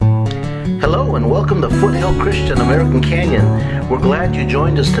Hello and welcome to Foothill Christian American Canyon. We're glad you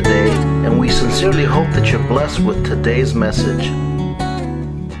joined us today, and we sincerely hope that you're blessed with today's message.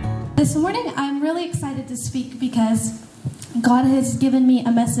 This morning I'm really excited to speak because God has given me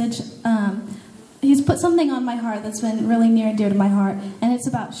a message. He's put something on my heart that's been really near and dear to my heart, and it's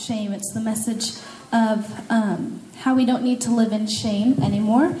about shame. It's the message of how we don't need to live in shame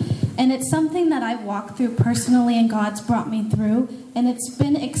anymore. And it's something that I've walked through personally and God's brought me through. And it's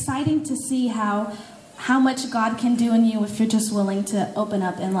been exciting to see how much God can do in you if you're just willing to open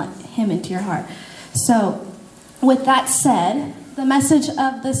up and let Him into your heart. So, with that said, the message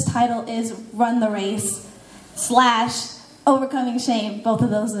of this title is Run the Race / Overcoming Shame, both of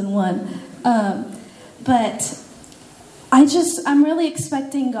those in one. But I'm really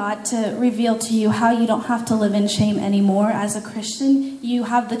expecting God to reveal to you how you don't have to live in shame anymore. As a Christian, you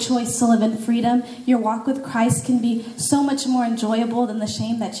have the choice to live in freedom. Your walk with Christ can be so much more enjoyable than the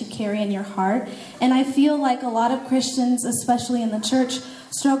shame that you carry in your heart. And I feel like a lot of Christians, especially in the church,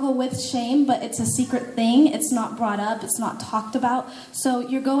 struggle with shame, but it's a secret thing. It's not brought up. It's not talked about. So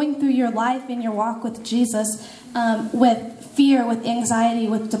you're going through your life and your walk with Jesus with fear, with anxiety,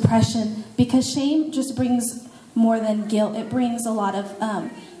 with depression, because shame just brings more than guilt. It brings a lot of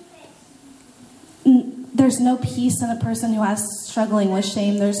there's no peace in a person who has struggling with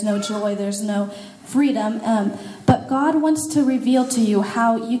shame. There's no joy. There's no freedom. But God wants to reveal to you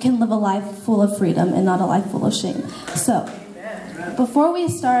how you can live a life full of freedom and not a life full of shame. So before we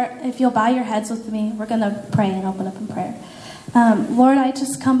start, if you'll bow your heads with me, we're going to pray and open up in prayer. Lord, I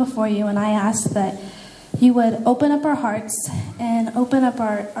just come before you and I ask that you would open up our hearts and open up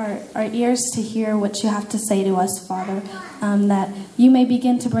our ears to hear what you have to say to us, Father. That you may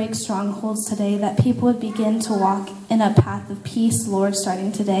begin to break strongholds today, that people would begin to walk in a path of peace, Lord,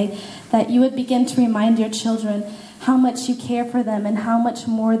 starting today. That you would begin to remind your children how much you care for them and how much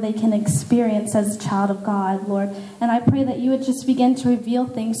more they can experience as a child of God, Lord. And I pray that you would just begin to reveal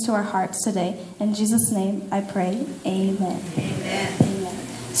things to our hearts today. In Jesus' name I pray, amen. Amen. Amen.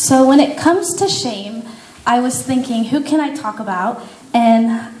 So when it comes to shame, I was thinking, who can I talk about?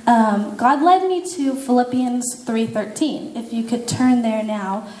 And God led me to Philippians 3:13. If you could turn there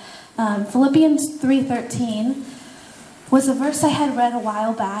now. Philippians 3:13 was a verse I had read a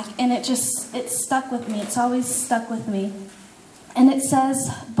while back, and it stuck with me. It's always stuck with me. And it says,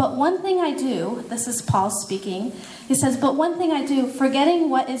 but one thing I do, this is Paul speaking, he says, but one thing I do,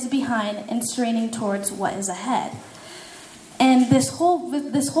 forgetting what is behind and straining towards what is ahead. And this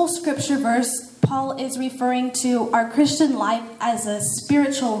whole scripture verse, Paul is referring to our Christian life as a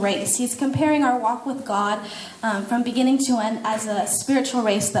spiritual race. He's comparing our walk with God from beginning to end as a spiritual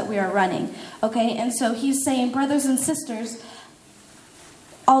race that we are running. Okay, and so he's saying, brothers and sisters,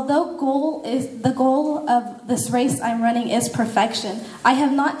 although the goal of this race I'm running is perfection, I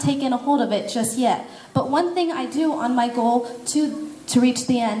have not taken a hold of it just yet. But one thing I do on my goal to reach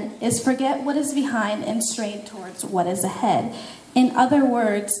the end is forget what is behind and strain towards what is ahead. In other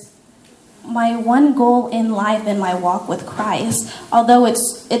words, my one goal in life in my walk with Christ, although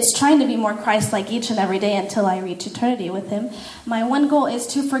it's trying to be more Christ-like each and every day until I reach eternity with Him, my one goal is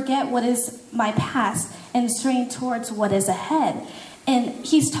to forget what is my past and strain towards what is ahead. And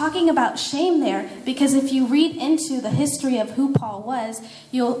he's talking about shame there because if you read into the history of who Paul was,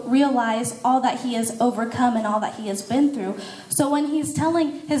 you'll realize all that he has overcome and all that he has been through. So when he's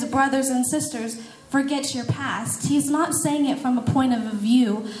telling his brothers and sisters, forget your past, he's not saying it from a point of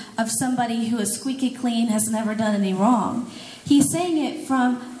view of somebody who is squeaky clean, has never done any wrong. He's saying it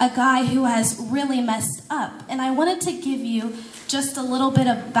from a guy who has really messed up. And I wanted to give you just a little bit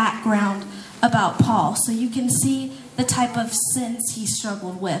of background about Paul so you can see the type of sins he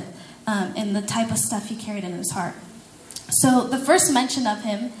struggled with and the type of stuff he carried in his heart. So the first mention of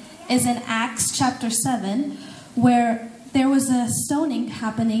him is in Acts chapter 7, where there was a stoning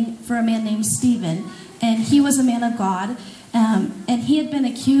happening for a man named Stephen, and he was a man of God, and he had been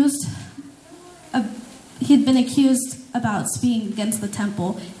accused about speaking against the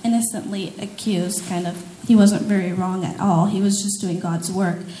temple, innocently accused, kind of. He wasn't very wrong at all. He was just doing God's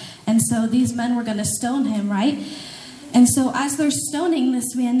work. And so these men were going to stone him, right? And so as they're stoning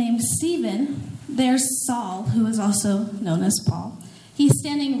this man named Stephen, there's Saul, who is also known as Paul. He's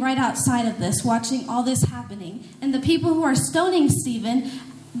standing right outside of this, watching all this happening. And the people who are stoning Stephen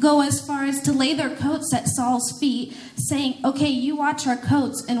go as far as to lay their coats at Saul's feet, saying, okay, you watch our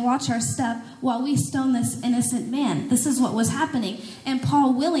coats and watch our step while we stone this innocent man. This is what was happening. And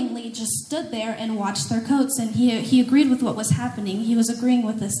Paul willingly just stood there and watched their coats, and he agreed with what was happening. He was agreeing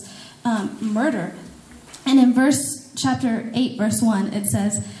with this murder. And in chapter 8, verse 1, it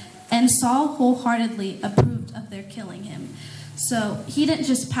says, and Saul wholeheartedly approved of their killing him. So he didn't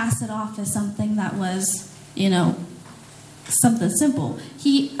just pass it off as something that was, something simple.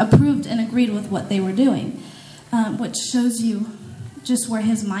 He approved and agreed with what they were doing, which shows you just where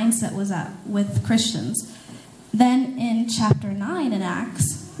his mindset was at with Christians. Then in chapter 9 in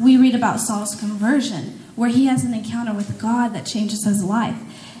Acts, we read about Saul's conversion, where he has an encounter with God that changes his life.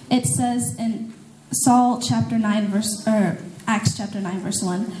 It says in Acts chapter 9, verse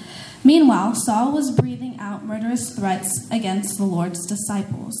 1, "Meanwhile, Saul was breathing out murderous threats against the Lord's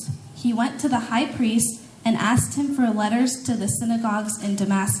disciples. He went to the high priest and asked him for letters to the synagogues in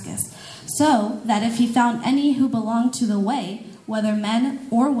Damascus, so that if he found any who belonged to the way, whether men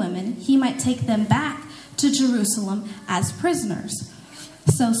or women, he might take them back to Jerusalem as prisoners."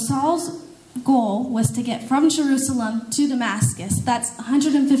 So Saul's goal was to get from Jerusalem to Damascus. That's a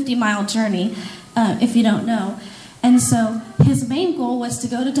 150-mile journey, if you don't know. And so his main goal was to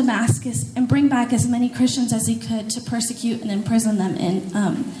go to Damascus and bring back as many Christians as he could to persecute and imprison them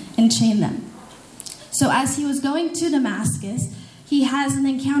and chain them. So as he was going to Damascus, he has an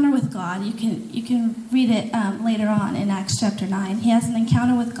encounter with God. You can read it later on in Acts chapter 9. He has an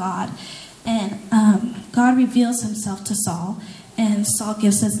encounter with God, and God reveals himself to Saul, and Saul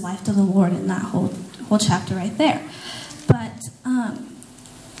gives his life to the Lord in that whole chapter right there. But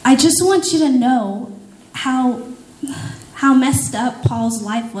I just want you to know how messed up Paul's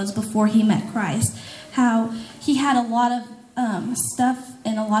life was before he met Christ. How he had a lot of stuff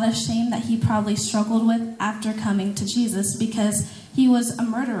and a lot of shame that he probably struggled with after coming to Jesus, because he was a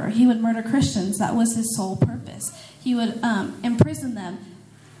murderer. He would murder Christians. That was his sole purpose. He would imprison them.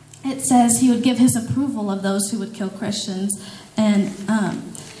 It says he would give his approval of those who would kill Christians, and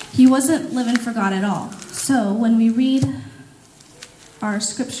he wasn't living for God at all. So when we read our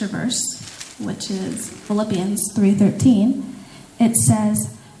scripture verse, which is Philippians 3:13, it says,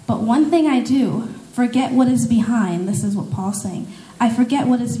 "But one thing I do, forget what is behind." This is what Paul's saying. "I forget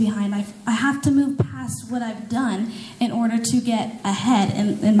what is behind. I have to move past what I've done in order to get ahead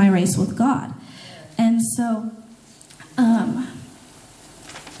in my race with God." And so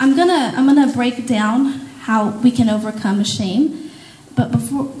I'm gonna break down how we can overcome shame. But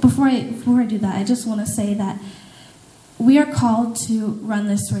before I do that, I just want to say that we are called to run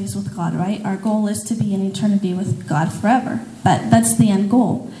this race with God, right? Our goal is to be in eternity with God forever. That's the end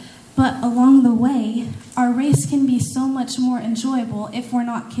goal. But along the way, our race can be so much more enjoyable if we're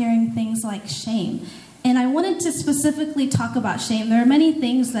not carrying things like shame. And I wanted to specifically talk about shame. There are many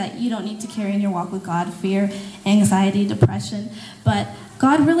things that you don't need to carry in your walk with God: fear, anxiety, depression. But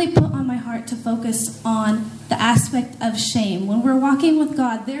God really put on my heart to focus on the aspect of shame. When we're walking with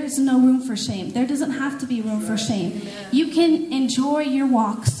God, there is no room for shame. There doesn't have to be room for shame. You can enjoy your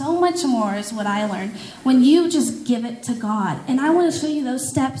walk so much more, is what I learned, when you just give it to God. And I want to show you those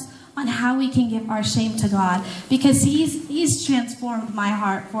steps on how we can give our shame to God, because He's transformed my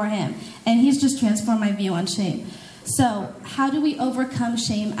heart for Him, and He's just transformed my view on shame. So how do we overcome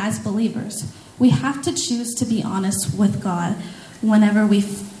shame as believers? We have to choose to be honest with God whenever we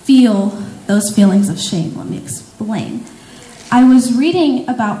feel those feelings of shame. Let me explain. I was reading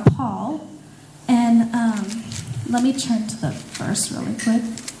about Paul, and let me turn to the verse really quick.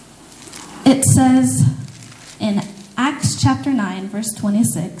 It says in Acts chapter 9, verse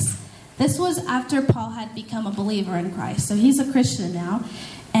 26, this was after Paul had become a believer in Christ. So he's a Christian now,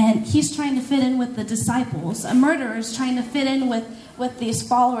 and he's trying to fit in with the disciples. A murderer is trying to fit in with these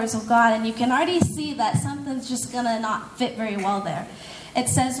followers of God, and you can already see that something's just going to not fit very well there. It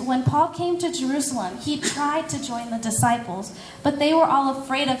says, when Paul came to Jerusalem, he tried to join the disciples, but they were all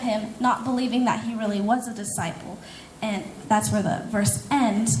afraid of him, not believing that he really was a disciple. And that's where the verse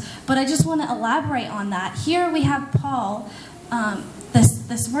ends. But I just want to elaborate on that. Here we have Paul,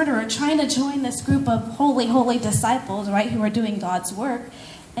 this murderer, trying to join this group of holy disciples, right, who are doing God's work.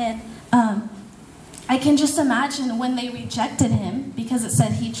 And I can just imagine when they rejected him, because it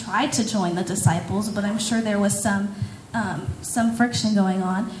said he tried to join the disciples, but I'm sure there was some friction going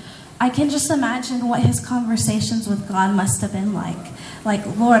on. I can just imagine what his conversations with God must have been like. Like,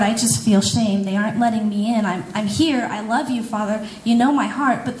 Lord, I just feel shame. They aren't letting me in. I'm here. I love you, Father. You know my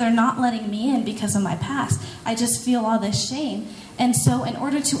heart, but they're not letting me in because of my past. I just feel all this shame. And so in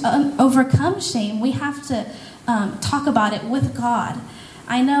order to overcome shame, we have to talk about it with God.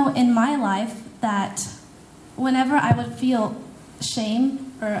 I know in my life that whenever I would feel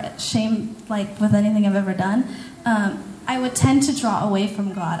shame, like with anything I've ever done, I would tend to draw away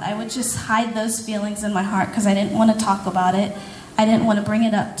from God. I would just hide those feelings in my heart because I didn't want to talk about it. I didn't want to bring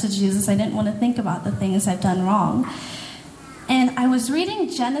it up to Jesus. I didn't want to think about the things I've done wrong. And I was reading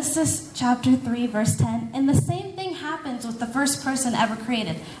Genesis chapter 3, verse 10, and the same thing happens with the first person ever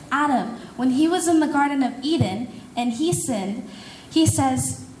created, Adam. When he was in the Garden of Eden, and he sinned, he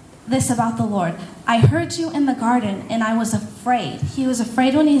says this about the Lord: I heard you in the garden and I was afraid. He was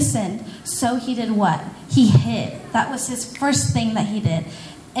afraid when he sinned, so he did what? He hid. That was his first thing that he did.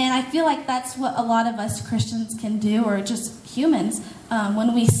 And I feel like that's what a lot of us Christians can do, or just humans.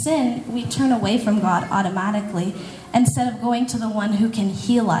 When we sin, we turn away from God automatically instead of going to the one who can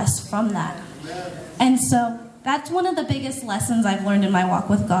heal us from that. And so that's one of the biggest lessons I've learned in my walk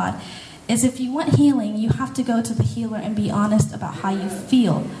with God, is if you want healing, you have to go to the healer and be honest about how you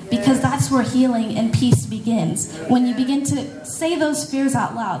feel, because that's where healing and peace begins. When you begin to say those fears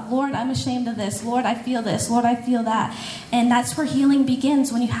out loud: Lord, I'm ashamed of this. Lord, I feel this. Lord, I feel that. And that's where healing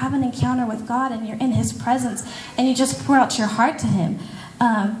begins, when you have an encounter with God and you're in his presence and you just pour out your heart to him.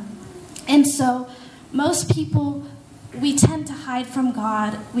 And so most people, we tend to hide from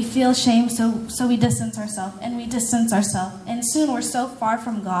God. We feel shame, so we distance ourselves, and we distance ourselves. And soon we're so far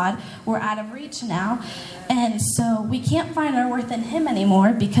from God, we're out of reach now. And so we can't find our worth in him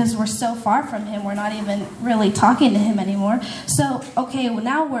anymore because we're so far from him. We're not even really talking to him anymore. So, okay, well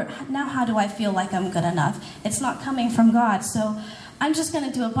now how do I feel like I'm good enough? It's not coming from God. So I'm just going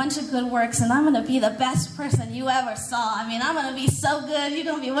to do a bunch of good works, and I'm going to be the best person you ever saw. I mean, I'm going to be so good. You're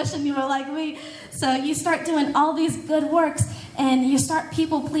going to be wishing you were like me. So you start doing all these good works, and you start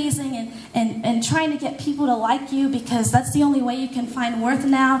people-pleasing and trying to get people to like you, because that's the only way you can find worth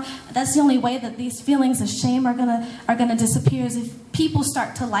now. That's the only way that these feelings of shame are gonna disappear, is if people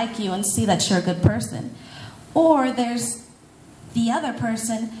start to like you and see that you're a good person. Or there's the other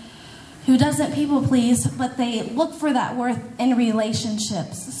person who doesn't people please, but they look for that worth in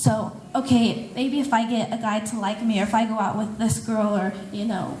relationships. So, okay, maybe if I get a guy to like me, or if I go out with this girl, or,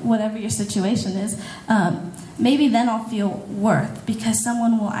 whatever your situation is, maybe then I'll feel worth, because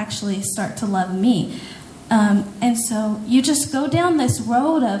someone will actually start to love me. And so you just go down this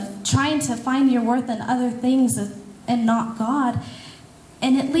road of trying to find your worth in other things and not God,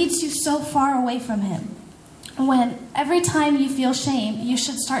 and it leads you so far away from him. When every time you feel shame, you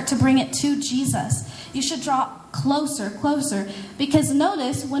should start to bring it to Jesus. You should draw closer, because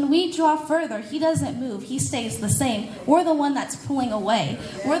notice, when we draw further, he doesn't move. He stays the same. We're the one that's pulling away.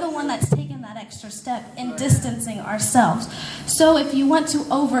 We're the one that's taking that extra step in distancing ourselves. So if you want to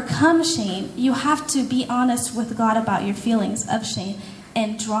overcome shame, you have to be honest with God about your feelings of shame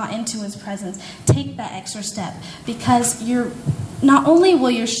and draw into his presence. Take that extra step, because not only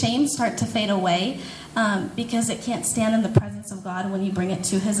will your shame start to fade away, because it can't stand in the presence of God when you bring it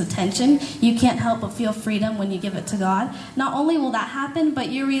to his attention. You can't help but feel freedom when you give it to God. Not only will that happen,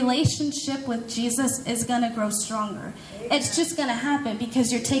 but your relationship with Jesus is going to grow stronger. It's just going to happen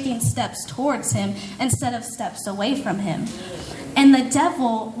because you're taking steps towards him instead of steps away from him. And the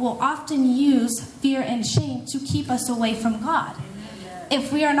devil will often use fear and shame to keep us away from God.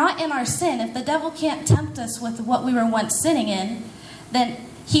 If we are not in our sin, if the devil can't tempt us with what we were once sinning in, then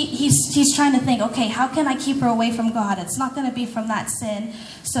He's trying to think, okay, how can I keep her away from God? It's not going to be from that sin.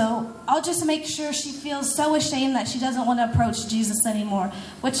 So I'll just make sure she feels so ashamed that she doesn't want to approach Jesus anymore,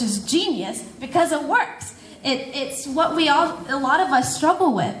 which is genius because it works. It's what a lot of us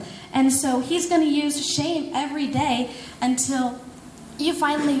struggle with. And so he's going to use shame every day until you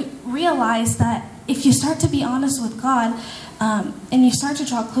finally realize that if you start to be honest with God, and you start to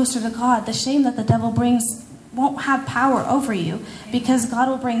draw closer to God, the shame that the devil brings won't have power over you, because God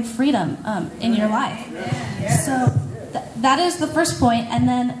will bring freedom in your life. So that is the first point. And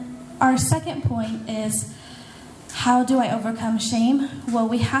then our second point is, how do I overcome shame? Well,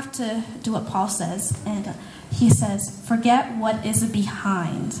 we have to do what Paul says. And he says, forget what is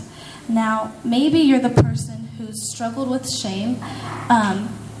behind. Now, maybe you're the person who's struggled with shame,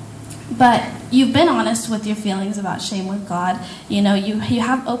 but you've been honest with your feelings about shame with God. You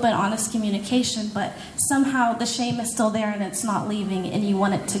have open, honest communication, but somehow the shame is still there and it's not leaving and you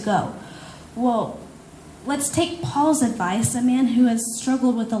want it to go. Well, let's take Paul's advice, a man who has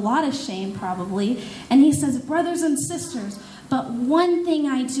struggled with a lot of shame probably, and he says, brothers and sisters, but one thing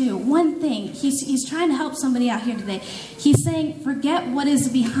I do, one thing. He's trying to help somebody out here today. He's saying, forget what is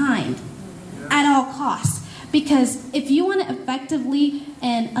behind at all costs. Because if you want to effectively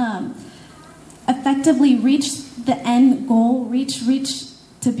reach the end goal, reach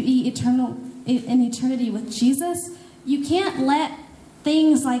to be eternal in eternity with Jesus, you can't let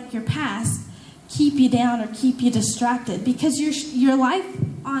things like your past keep you down or keep you distracted, because your life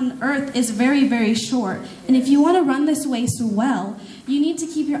on earth is very, very short. And if you want to run this race well, you need to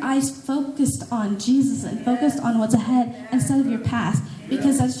keep your eyes focused on Jesus and focused on what's ahead instead of your past,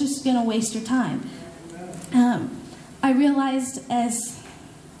 because that's just going to waste your time. I realized as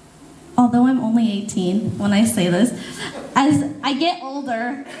although I'm only 18 when I say this, as I get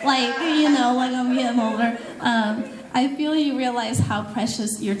older, like I'm getting older, I feel you realize how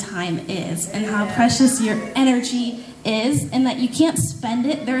precious your time is and how precious your energy is, and that you can't spend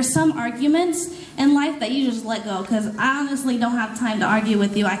it. There are some arguments in life that you just let go, because I honestly don't have time to argue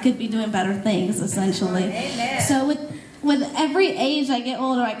with you. I could be doing better things, essentially. Amen. So with every age I get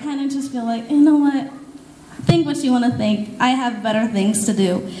older, I kind of just feel like, you know what? Think what you want to think. I have better things to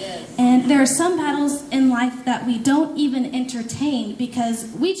do. Yes. And there are some battles in life that we don't even entertain,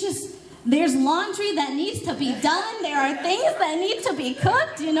 because there's laundry that needs to be done. There are things that need to be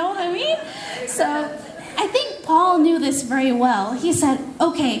cooked. You know what I mean? So I think Paul knew this very well. He said,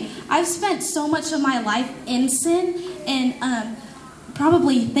 okay, I've spent so much of my life in sin and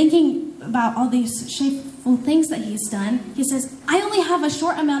probably thinking about all these shameful things that he's done. He says, I only have a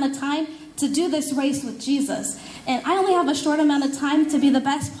short amount of time to do this race with Jesus. And I only have a short amount of time to be the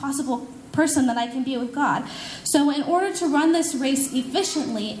best possible person that I can be with God. So in order to run this race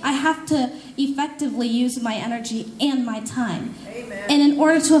efficiently, I have to effectively use my energy and my time. Amen. And in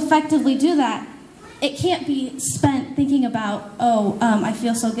order to effectively do that, it can't be spent thinking about, I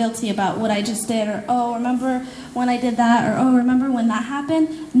feel so guilty about what I just did, or, remember when I did that, or, remember when that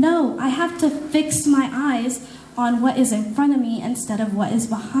happened? No, I have to fix my eyes on what is in front of me instead of what is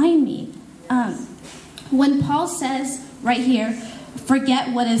behind me. When Paul says right here,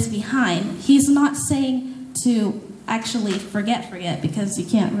 forget what is behind, he's not saying to actually forget, because you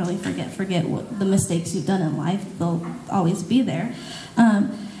can't really forget what the mistakes you've done in life. They'll always be there.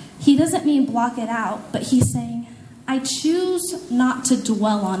 He doesn't mean block it out, but he's saying, I choose not to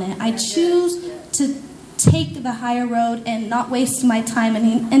dwell on it. I choose to take the higher road and not waste my time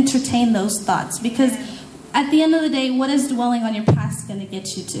and entertain those thoughts. Because at the end of the day, what is dwelling on your past going to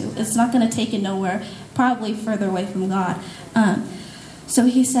get you to? It's not going to take you nowhere, probably further away from God. So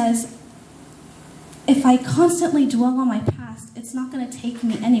he says, if I constantly dwell on my past, it's not going to take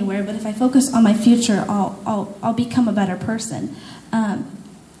me anywhere. But if I focus on my future, I'll become a better person.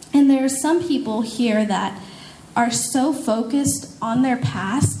 And there are some people here that are so focused on their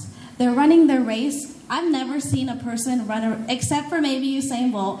past. They're running their race. I've never seen a person except for maybe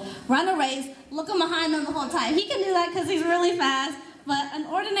Usain Bolt, run a race, looking behind them the whole time. He can do that because he's really fast. But an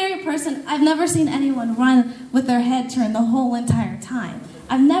ordinary person, I've never seen anyone run with their head turned the whole entire time.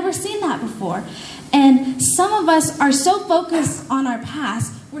 I've never seen that before. And some of us are so focused on our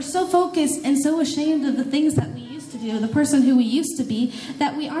past, we're so focused and so ashamed of the things that we used to do, the person who we used to be,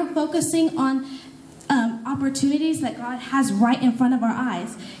 that we aren't focusing on opportunities that God has right in front of our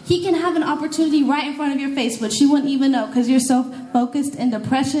eyes. He can have an opportunity right in front of your face, but you wouldn't even know because you're so focused in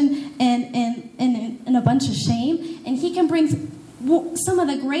depression and a bunch of shame. And he can bring some of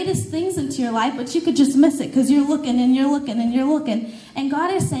the greatest things into your life, but you could just miss it because you're looking and you're looking and you're looking. And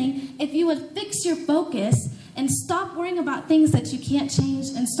God is saying, if you would fix your focus and stop worrying about things that you can't change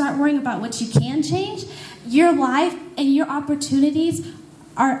and start worrying about what you can change, your life and your opportunities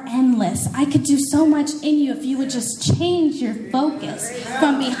are endless. I could do so much in you if you would just change your focus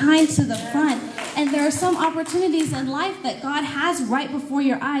from behind to the front. And there are some opportunities in life that God has right before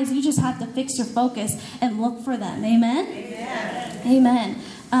your eyes. You just have to fix your focus and look for them. Amen? Amen.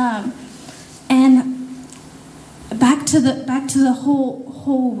 And back to the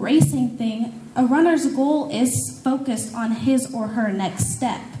whole racing thing. A runner's goal is focused on his or her next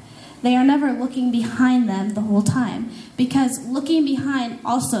step. They are never looking behind them the whole time, because looking behind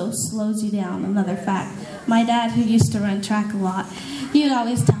also slows you down. Another fact. My dad, who used to run track a lot, he would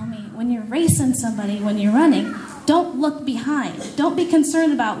always tell me, when you're racing somebody, when you're running, don't look behind. Don't be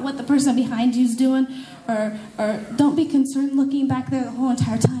concerned about what the person behind you is doing, or don't be concerned looking back there the whole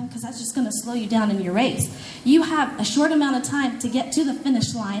entire time, because that's just going to slow you down in your race. You have a short amount of time to get to the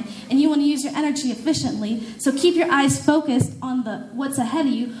finish line, and you want to use your energy efficiently, so keep your eyes focused on what's ahead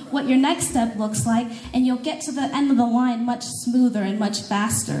of you, what your next step looks like, and you'll get to the end of the line much smoother and much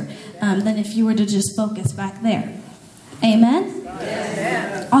faster than if you were to just focus back there. Amen?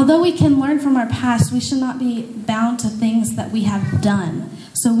 Amen. Although we can learn from our past, we should not be bound to things that we have done.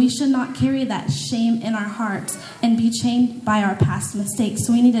 So we should not carry that shame in our hearts and be chained by our past mistakes.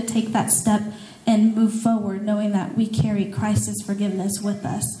 So we need to take that step and move forward, knowing that we carry Christ's forgiveness with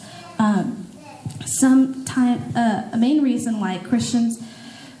us. A main reason why Christians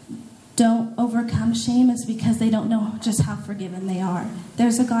don't overcome shame is because they don't know just how forgiven they are.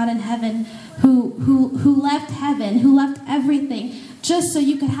 There's a God in heaven who left heaven, who left everything, just so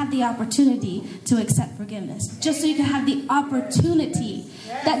you could have the opportunity to accept forgiveness. Just so you could have the opportunity.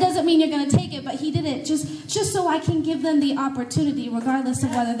 That doesn't mean you're going to take it, but he did it just so I can give them the opportunity, regardless of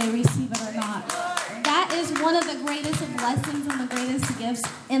whether they receive it or not. that is one of the greatest of blessings and the greatest gifts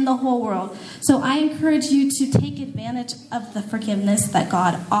in the whole world. So I encourage you to take advantage of the forgiveness that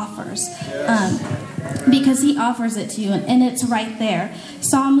God offers. Because he offers it to you, and it's right there.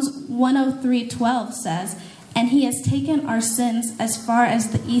 Psalms 103:12 says, "And he has taken our sins as far as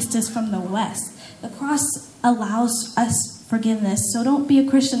the east is from the west." The cross allows us forgiveness. So don't be a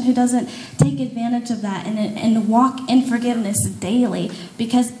Christian who doesn't take advantage of that and walk in forgiveness daily,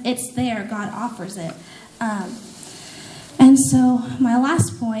 because it's there. God offers it. And so my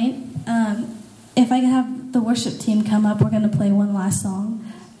last point, if I could have the worship team come up, we're going to play one last song,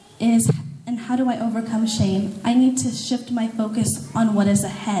 is, and how do I overcome shame? I need to shift my focus on what is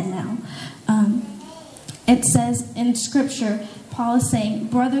ahead now. It says in Scripture, Paul is saying,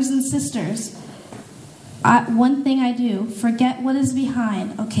 brothers and sisters, one thing I do, forget what is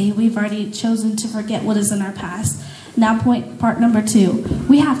behind. Okay, we've already chosen to forget what is in our past. Now part number 2,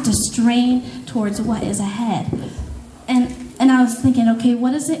 we have to strain towards what is ahead. And I was thinking, okay,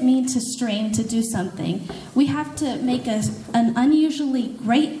 what does it mean to strain to do something? We have to make an unusually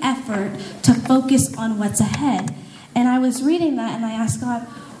great effort to focus on what's ahead. And I was reading that and I asked God,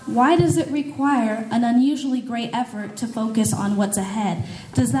 why does it require an unusually great effort to focus on what's ahead?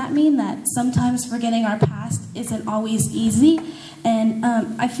 Does that mean that sometimes forgetting our past isn't always easy? And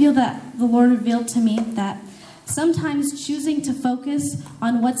I feel that the Lord revealed to me that sometimes choosing to focus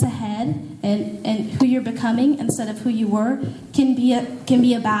on what's ahead and who you're becoming instead of who you were can be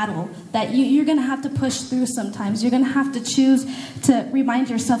a battle that you're going to have to push through sometimes. You're going to have to choose to remind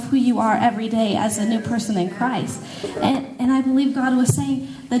yourself who you are every day as a new person in Christ. And I believe God was saying,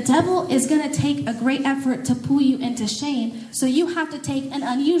 the devil is going to take a great effort to pull you into shame, so you have to take an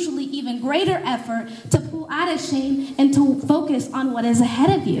unusually even greater effort to pull out of shame and to focus on what is ahead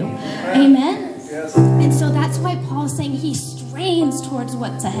of you. Amen? Yes. And so that's why Paul's saying he strains towards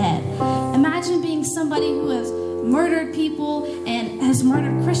what's ahead. Imagine being somebody who has murdered people and has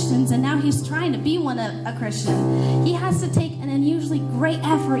murdered Christians, and now he's trying to be a Christian. He has to take an unusually great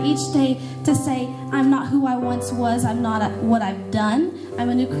effort each day to say, I'm not who I once was, I'm not what I've done, I'm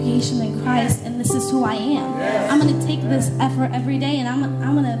a new creation in Christ, and this is who I am. I'm going to take this effort every day, and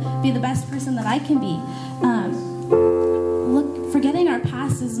I'm going to be the best person that I can be. Forgetting our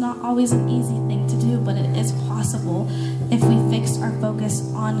past is not always an easy thing to do, but it is possible if we fix our focus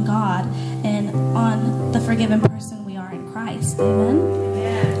on God and on the forgiven person we are in Christ. Amen?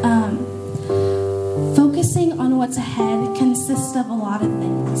 Focusing on what's ahead consists of a lot of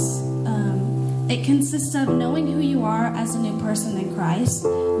things. It consists of knowing who you are as a new person in Christ,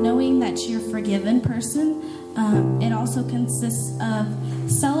 knowing that you're a forgiven person. It also consists of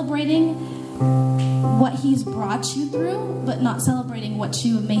celebrating what he's brought you through, but not celebrating what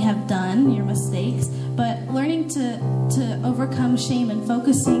you may have done, your mistakes, but learning to overcome shame and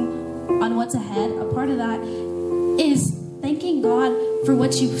focusing on what's ahead. A part of that is thanking God for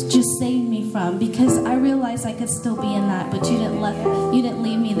what you just saved me from, because I realized I could still be in that, but you didn't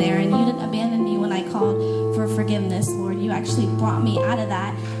leave me there, and you didn't abandon me when I called for forgiveness, Lord. You actually brought me out of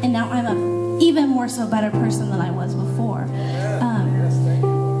that, and now I'm a even more so better person than I was before.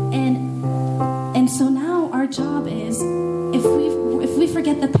 And so now our job is, if we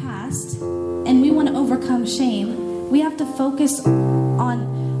forget the past and we want to overcome shame, we have to focus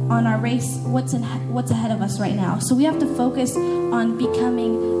on our race, what's ahead of us right now. So we have to focus on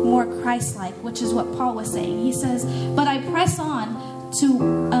becoming more Christ-like, which is what Paul was saying. He says, but I press on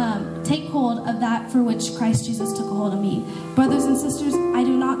to take hold of that for which Christ Jesus took a hold of me. Brothers and sisters, I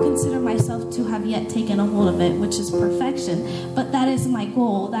do not consider myself to have yet taken a hold of it, which is perfection, but that is my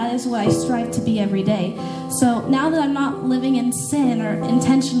goal. That is what I strive to be every day. So now that I'm not living in sin or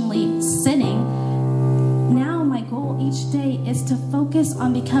intentionally sinning, now my goal each day is to focus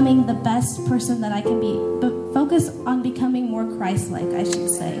on becoming the best person that I can be, but focus on becoming more Christ-like, I should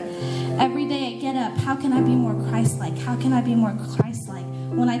say. Every day I get up, how can I be more Christ-like? How can I be more Christ-like?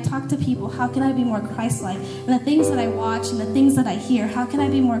 When I talk to people, how can I be more Christ-like? And the things that I watch and the things that I hear, how can I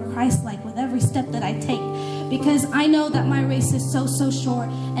be more Christ-like with every step that I take? Because I know that my race is so short,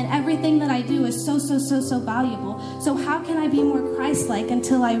 and everything that I do is so valuable. So how can I be more Christ-like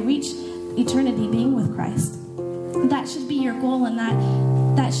until I reach eternity being with Christ? That should be your goal, and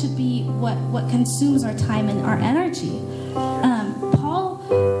that should be what consumes our time and our energy. Paul,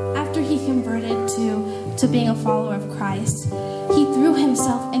 after he converted to being a follower of Christ, he threw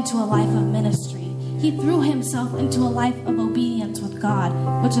himself into a life of ministry. He threw himself into a life of obedience with God,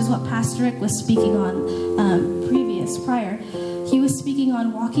 which is what Pastor Rick was speaking on prior. He was speaking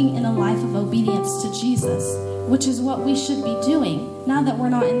on walking in a life of obedience to Jesus, which is what we should be doing. Now that we're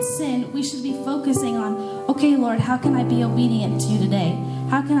not in sin, we should be focusing on, okay, Lord, how can I be obedient to you today?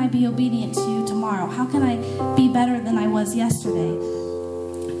 How can I be obedient to you tomorrow? How can I be better than I was yesterday?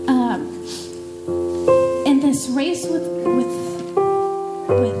 In this race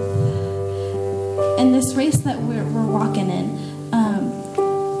in this race that we're walking in,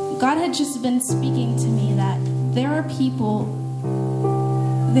 God had just been speaking to me that there are people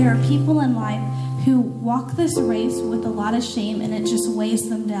in life who walk this race with a lot of shame, and it just weighs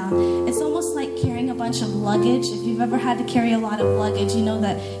them down. It's almost like carrying a bunch of luggage. If you've ever had to carry a lot of luggage, you know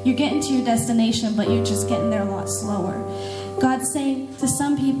that you're getting to your destination, but you're just getting there a lot slower. God's saying to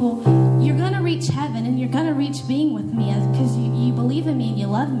some people, you're going to reach heaven and you're going to reach being with me because you believe in me and you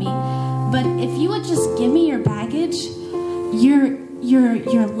love me. But if you would just give me your baggage, your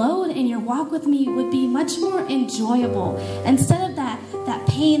load and your walk with me would be much more enjoyable. Instead of that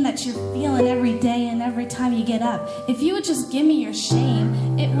pain that you're feeling every day and every time you get up, if you would just give me your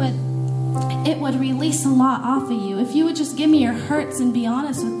shame, it would release a lot off of you. If you would just give me your hurts and be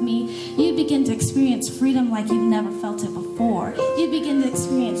honest with me, you'd begin to experience freedom like you've never felt it before. You'd begin to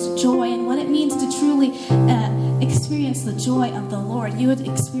experience joy and what it means to truly experience the joy of the Lord. You would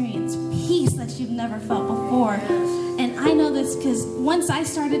experience peace that you've never felt before. And I know this because once I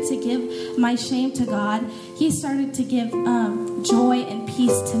started to give my shame to God, He started to give joy and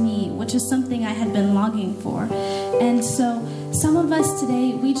peace to me, which is something I had been longing for. And so some of us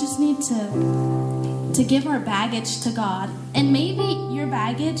today, we just need to give our baggage to God. And maybe your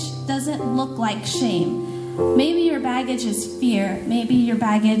baggage doesn't look like shame. Maybe your baggage is fear. Maybe your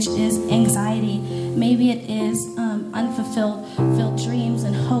baggage is anxiety. Maybe it is unfulfilled dreams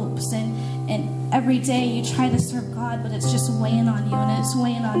and hopes. And every day you try to serve God, but it's just weighing on you and it's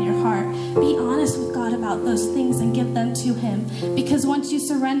weighing on your heart. Be honest with God about those things and give them to Him. Because once you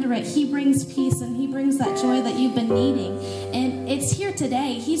surrender it, He brings peace and He brings that joy that you've been needing. And it's here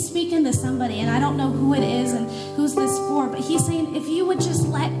today. He's speaking to somebody, and I don't know who it is and who's this for, but He's saying, if you would just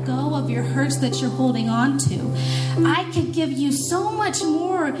let go of your hurts that you're holding on to, I could give you so much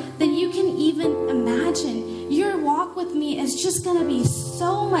more than you can even imagine. Your walk with me is just going to be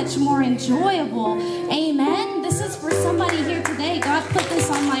so much more enjoyable. Amen. This is for somebody here today. God put this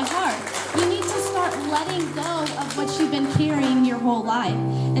on my heart. You need to start letting go of what you've been carrying your whole life.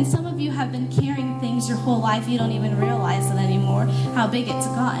 And some of you have been carrying things your whole life. You don't even realize it anymore, how big it's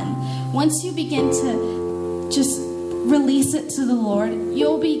gotten. Once you begin to just release it to the Lord,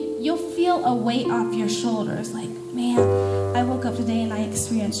 you'll feel a weight off your shoulders. Like, man, I woke up today and I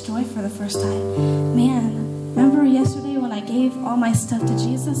experienced joy for the first time. Man, remember yesterday when I gave all my stuff to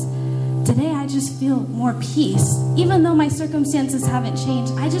Jesus? Today I just feel more peace. Even though my circumstances haven't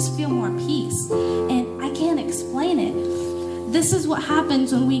changed, I just feel more peace. And I can't explain it. This is what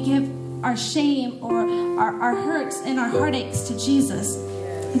happens when we give our shame or our hurts and our heartaches to Jesus.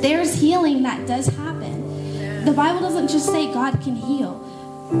 There's healing that does happen. The Bible doesn't just say God can heal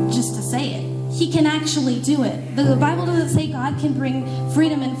just to say it. He can actually do it. The Bible doesn't say God can bring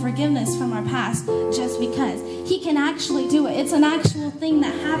freedom and forgiveness from our past just because. He can actually do it. It's an actual thing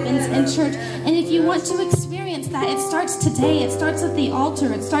that happens in church. And if you want to experience that, it starts today. It starts at the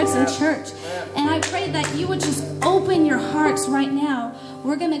altar. It starts in church. And I pray that you would just open your hearts right now.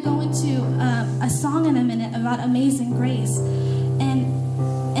 We're going to go into a song in a minute about Amazing Grace.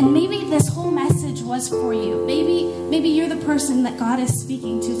 And maybe this whole message was for you. Maybe you're the person that God is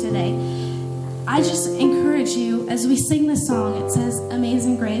speaking to today. I just encourage you, as we sing this song, it says,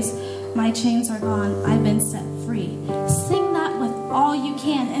 Amazing Grace, my chains are gone, I've been set free. Sing that with all you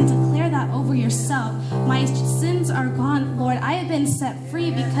can and declare that over yourself. My sins are gone, Lord. I have been set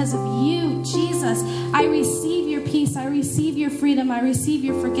free because of you, Jesus. I receive your peace. I receive your freedom. I receive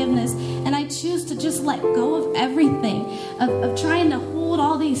your forgiveness. And I choose to just let go of everything, of trying to hold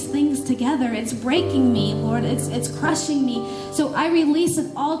all these things together. It's breaking me, Lord. It's crushing me. So I release it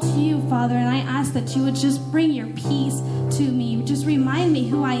all to you, Father, and I ask that you would just bring your peace to me. Just remind me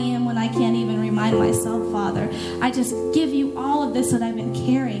who I am when I can't even remind myself, Father. I just give you all of this that I've been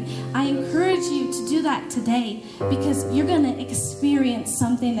carrying. I encourage you to do that today because you're going to experience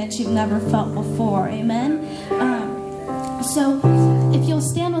something that you've never felt before. Amen? So if you'll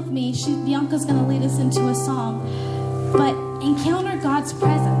stand with me, Bianca's going to lead us into a song. But encounter God's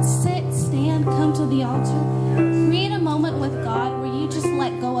presence. Sit, stand, come to the altar. Create a moment with God where you just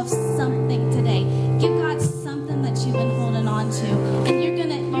let go of something today.